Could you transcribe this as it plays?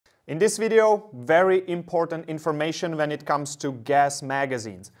In this video, very important information when it comes to gas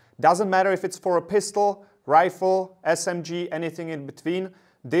magazines. Doesn't matter if it's for a pistol, rifle, SMG, anything in between.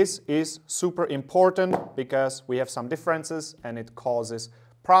 This is super important because we have some differences and it causes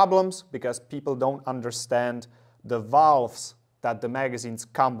problems because people don't understand the valves that the magazines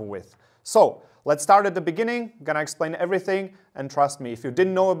come with. So, let's start at the beginning. I'm gonna explain everything, and trust me, if you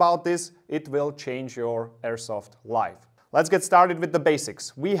didn't know about this, it will change your airsoft life. Let's get started with the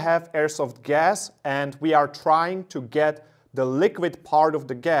basics. We have airsoft gas and we are trying to get the liquid part of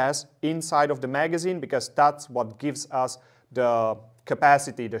the gas inside of the magazine because that's what gives us the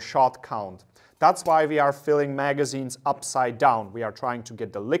capacity, the shot count. That's why we are filling magazines upside down. We are trying to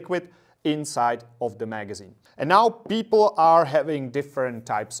get the liquid inside of the magazine. And now people are having different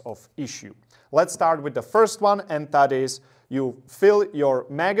types of issue. Let's start with the first one, and that is you fill your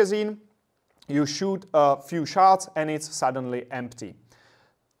magazine, you shoot a few shots and it's suddenly empty.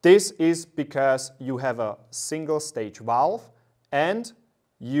 This is because you have a single stage valve and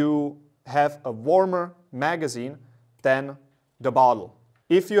you have a warmer magazine than the bottle.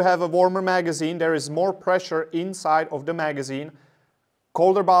 If you have a warmer magazine, there is more pressure inside of the magazine.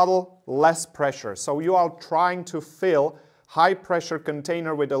 Colder bottle, less pressure. So you are trying to fill high pressure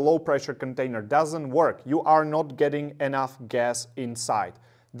container with a low pressure container. Doesn't work. You are not getting enough gas inside.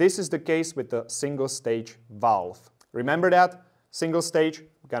 This is the case with the single stage valve. Remember that? Single stage,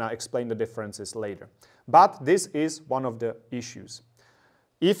 I'm gonna explain the differences later. But this is one of the issues.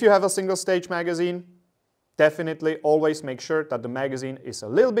 If you have a single stage magazine, definitely always make sure that the magazine is a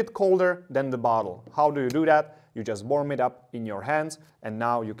little bit colder than the bottle. How do you do that? You just warm it up in your hands and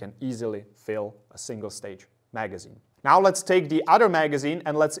now you can easily fill a single stage magazine. Now let's take the other magazine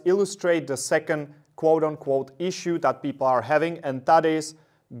and let's illustrate the second quote-unquote issue that people are having, and that is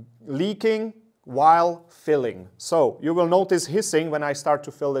leaking while filling. So you will notice hissing when I start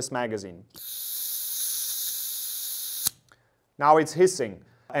to fill this magazine. Now it's hissing,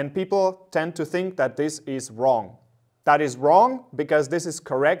 and people tend to think that this is wrong. That is wrong because this is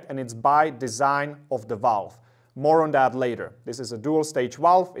correct and it's by design of the valve. More on that later. This is a dual stage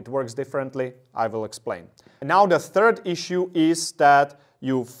valve, it works differently, I will explain. And now the third issue is that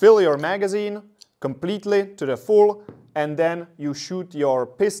you fill your magazine completely to the full and then you shoot your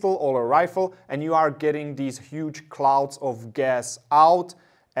pistol or a rifle and you are getting these huge clouds of gas out,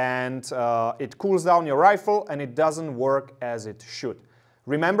 and it cools down your rifle and it doesn't work as it should.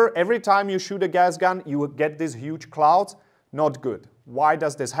 Remember, every time you shoot a gas gun, you will get these huge clouds. Not good. Why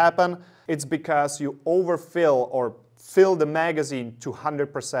does this happen? It's because you overfill or fill the magazine to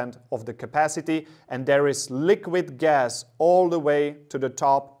 100% of the capacity, and there is liquid gas all the way to the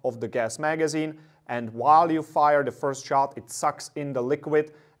top of the gas magazine, and while you fire the first shot, it sucks in the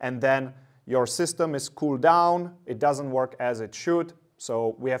liquid and then your system is cooled down, it doesn't work as it should.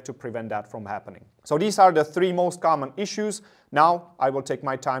 So we have to prevent that from happening. So these are the three most common issues. Now I will take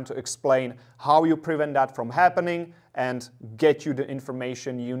my time to explain how you prevent that from happening and get you the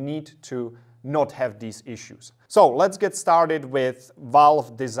information you need to not have these issues. So let's get started with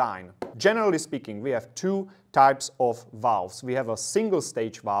valve design. Generally speaking, we have two types of valves. We have a single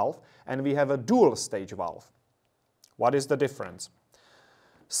stage valve and we have a dual stage valve. What is the difference?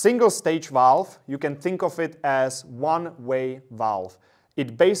 Single stage valve, you can think of it as one-way valve.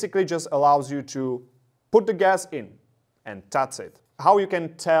 It basically just allows you to put the gas in and that's it. How you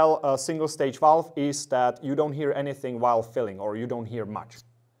can tell a single stage valve is that you don't hear anything while filling, or you don't hear much.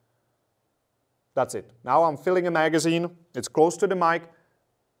 That's it. Now I'm filling a magazine, it's close to the mic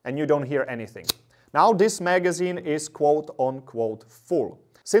and you don't hear anything. Now this magazine is quote-unquote full.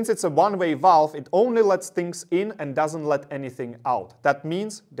 Since it's a one-way valve, it only lets things in and doesn't let anything out. That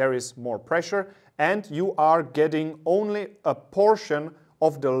means there is more pressure and you are getting only a portion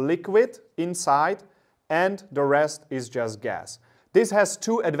of the liquid inside and the rest is just gas. This has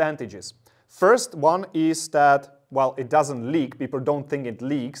two advantages. First one is that, well, it doesn't leak. People don't think it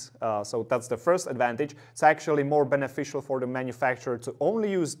leaks, so that's the first advantage. It's actually more beneficial for the manufacturer to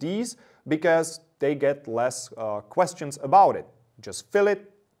only use these because they get less questions about it. Just fill it,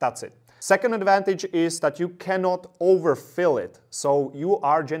 that's it. Second advantage is that you cannot overfill it, so you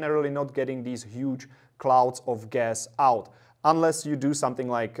are generally not getting these huge clouds of gas out, unless you do something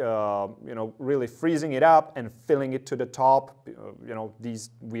like really freezing it up and filling it to the top, these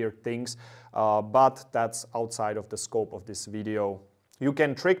weird things, but that's outside of the scope of this video. You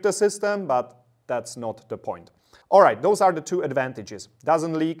can trick the system, but that's not the point. All right, those are the two advantages.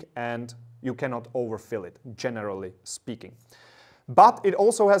 Doesn't leak and you cannot overfill it, generally speaking. But it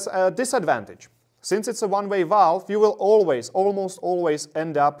also has a disadvantage. Since it's a one-way valve, you will almost always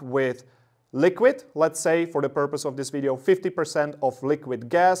end up with liquid, let's say for the purpose of this video 50% of liquid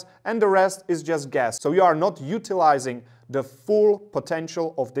gas, and the rest is just gas. So you are not utilizing the full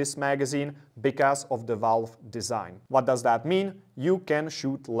potential of this magazine because of the valve design. What does that mean? You can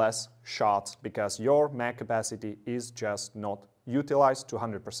shoot less shots because your mag capacity is just not utilized to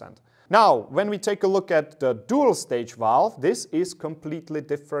 100%. Now, when we take a look at the dual stage valve, this is completely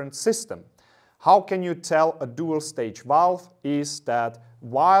different system. How can you tell a dual stage valve? Is that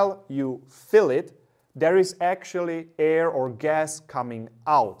while you fill it, there is actually air or gas coming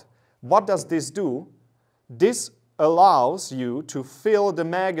out. What does this do? This allows you to fill the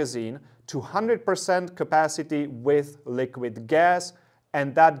magazine to 100% capacity with liquid gas,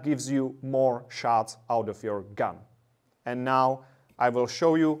 and that gives you more shots out of your gun. And now I will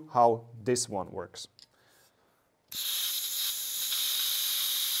show you how this one works.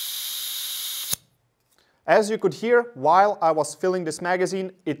 As you could hear, while I was filling this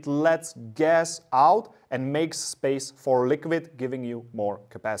magazine, it lets gas out and makes space for liquid, giving you more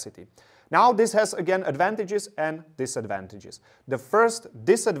capacity. Now this has again advantages and disadvantages. The first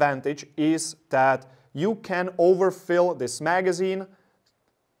disadvantage is that you can overfill this magazine,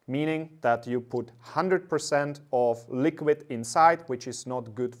 meaning that you put 100% of liquid inside, which is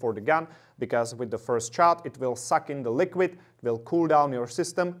not good for the gun, because with the first shot it will suck in the liquid, it will cool down your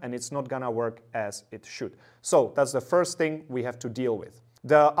system, and it's not gonna work as it should. So that's the first thing we have to deal with.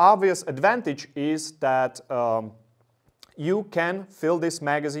 The obvious advantage is that you can fill this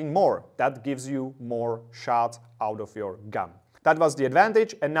magazine more. That gives you more shots out of your gun. That was the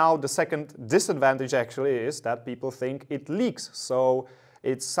advantage, and now the second disadvantage actually is that people think it leaks. So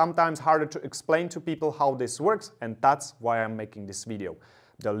it's sometimes harder to explain to people how this works, and that's why I'm making this video.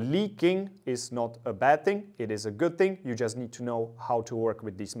 The leaking is not a bad thing, it is a good thing. You just need to know how to work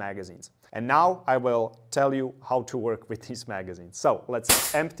with these magazines. And now I will tell you how to work with these magazines. So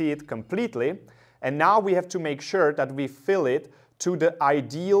let's empty it completely. And now we have to make sure that we fill it to the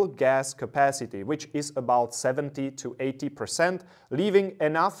ideal gas capacity, which is about 70 to 80%, leaving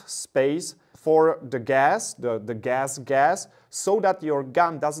enough space for the gas, the gas, so that your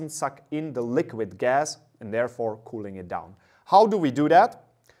gun doesn't suck in the liquid gas and therefore cooling it down. How do we do that?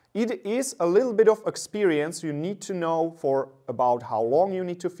 It is a little bit of experience. You need to know for about how long you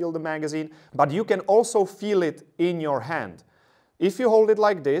need to fill the magazine, but you can also feel it in your hand. If you hold it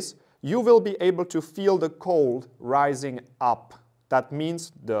like this, you will be able to feel the cold rising up. That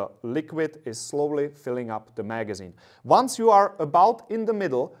means the liquid is slowly filling up the magazine. Once you are about in the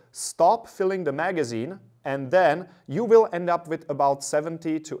middle, stop filling the magazine, and then you will end up with about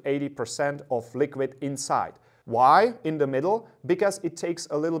 70 to 80% of liquid inside. Why in the middle? Because it takes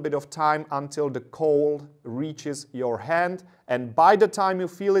a little bit of time until the cold reaches your hand, and by the time you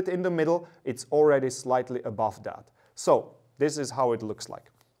feel it in the middle, it's already slightly above that. So this is how it looks like.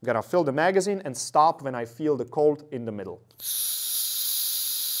 I'm gonna fill the magazine and stop when I feel the cold in the middle.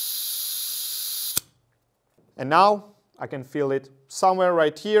 And now I can feel it somewhere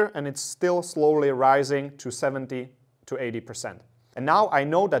right here, and it's still slowly rising to 70 to 80%. And now I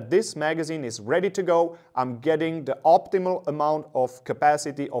know that this magazine is ready to go. I'm getting the optimal amount of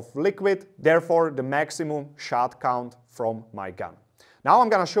capacity of liquid, therefore the maximum shot count from my gun. Now I'm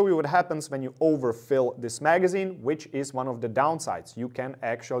gonna show you what happens when you overfill this magazine, which is one of the downsides. You can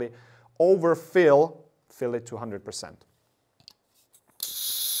actually fill it to 100%.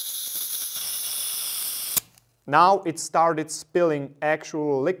 Now it started spilling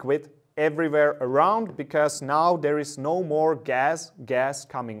actual liquid everywhere around, because now there is no more gas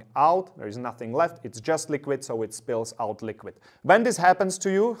coming out. There is nothing left. It's just liquid, so it spills out liquid. When this happens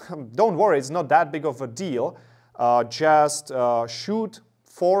to you, don't worry, it's not that big of a deal. Just shoot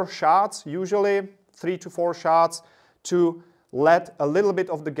 4 shots, usually 3 to 4 shots, to let a little bit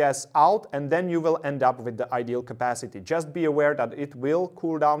of the gas out, and then you will end up with the ideal capacity. Just be aware that it will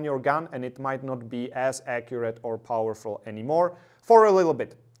cool down your gun, and it might not be as accurate or powerful anymore for a little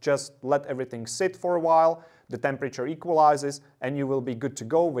bit. Just let everything sit for a while, the temperature equalizes, and you will be good to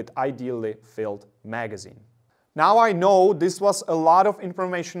go with ideally filled magazine. Now I know this was a lot of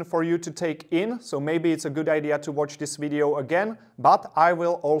information for you to take in, so maybe it's a good idea to watch this video again, but I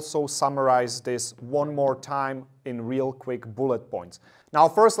will also summarize this one more time in real quick bullet points. Now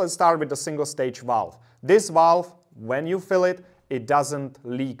first let's start with the single stage valve. This valve, when you fill it, it doesn't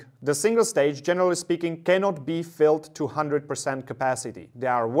leak. The single stage, generally speaking, cannot be filled to 100% capacity.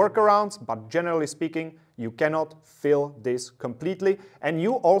 There are workarounds, but generally speaking, you cannot fill this completely, and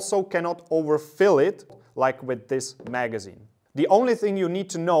you also cannot overfill it like with this magazine. The only thing you need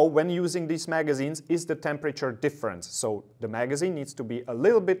to know when using these magazines is the temperature difference. So the magazine needs to be a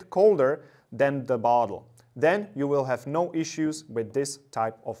little bit colder than the bottle. then you will have no issues with this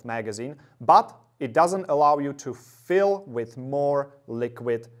type of magazine, but it doesn't allow you to fill with more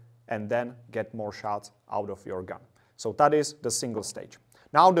liquid and then get more shots out of your gun. So that is the single stage.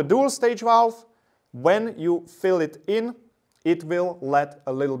 Now the dual stage valve, when you fill it in, it will let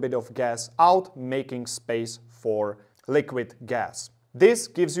a little bit of gas out, making space for liquid gas. This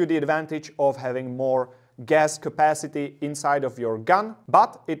gives you the advantage of having more gas capacity inside of your gun,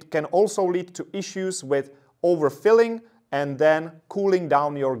 but it can also lead to issues with overfilling and then cooling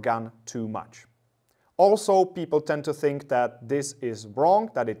down your gun too much. Also, people tend to think that this is wrong,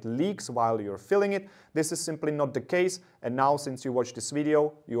 that it leaks while you're filling it. This is simply not the case, and now since you watched this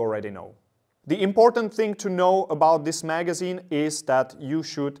video, you already know. The important thing to know about this magazine is that you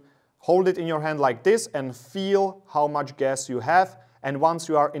should hold it in your hand like this and feel how much gas you have, and once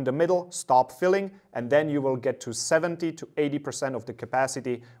you are in the middle, stop filling, and then you will get to 70 to 80% of the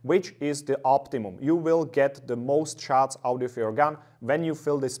capacity, which is the optimum. You will get the most shots out of your gun when you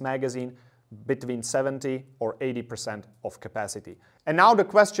fill this magazine between 70 or 80% of capacity. And now the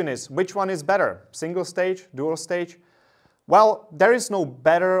question is, which one is better? Single stage, dual stage? Well, there is no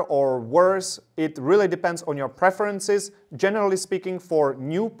better or worse. It really depends on your preferences. Generally speaking, for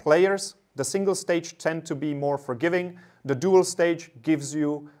new players, the single stage tend to be more forgiving. The dual stage gives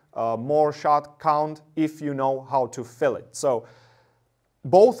you more shot count if you know how to fill it. So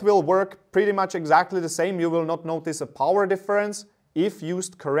both will work pretty much exactly the same. You will not notice a power difference. If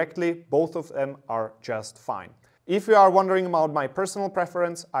used correctly, both of them are just fine. If you are wondering about my personal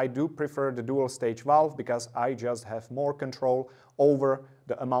preference, I do prefer the dual stage valve because I just have more control over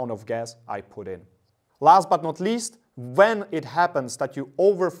the amount of gas I put in. Last but not least, when it happens that you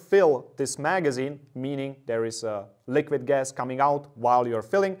overfill this magazine, meaning there is a liquid gas coming out while you're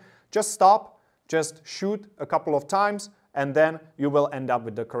filling, just stop, just shoot a couple of times, and then you will end up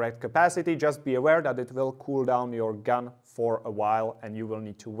with the correct capacity. Just be aware that it will cool down your gun for a while and you will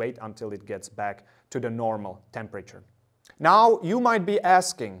need to wait until it gets back to the normal temperature. Now you might be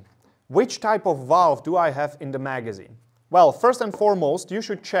asking, which type of valve do I have in the magazine? Well, first and foremost, you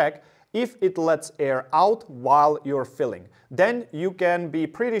should check if it lets air out while you're filling. Then you can be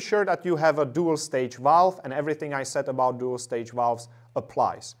pretty sure that you have a dual stage valve and everything I said about dual stage valves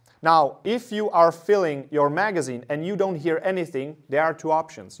applies. Now, if you are filling your magazine and you don't hear anything, there are two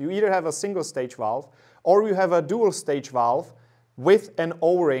options. You either have a single stage valve or you have a dual stage valve with an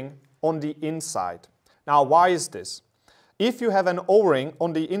O-ring on the inside. Now, why is this? If you have an O-ring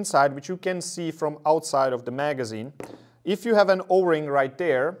on the inside, which you can see from outside of the magazine, if you have an O-ring right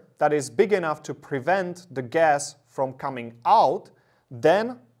there that is big enough to prevent the gas from coming out,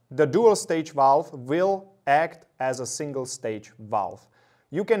 then the dual stage valve will act as a single stage valve.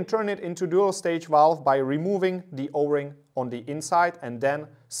 You can turn it into dual stage valve by removing the O-ring on the inside and then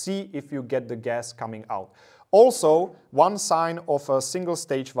see if you get the gas coming out. Also, one sign of a single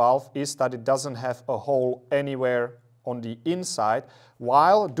stage valve is that it doesn't have a hole anywhere on the inside,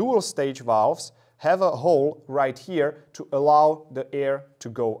 while dual stage valves have a hole right here to allow the air to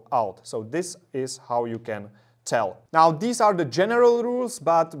go out. So this is how you can tell. Now, these are the general rules,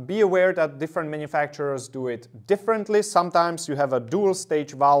 but be aware that different manufacturers do it differently. Sometimes you have a dual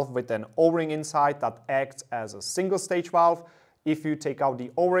stage valve with an O-ring inside that acts as a single stage valve. If you take out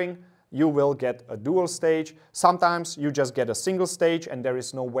the O-ring, you will get a dual stage. Sometimes you just get a single stage and there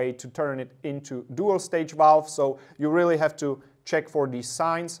is no way to turn it into dual stage valve. So you really have to check for these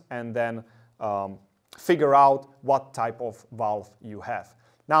signs and then figure out what type of valve you have.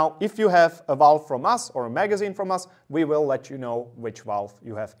 Now, if you have a valve from us or a magazine from us, we will let you know which valve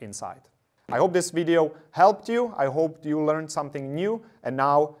you have inside. I hope this video helped you. I hope you learned something new, and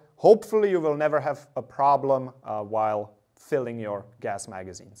now hopefully you will never have a problem while filling your gas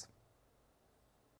magazines.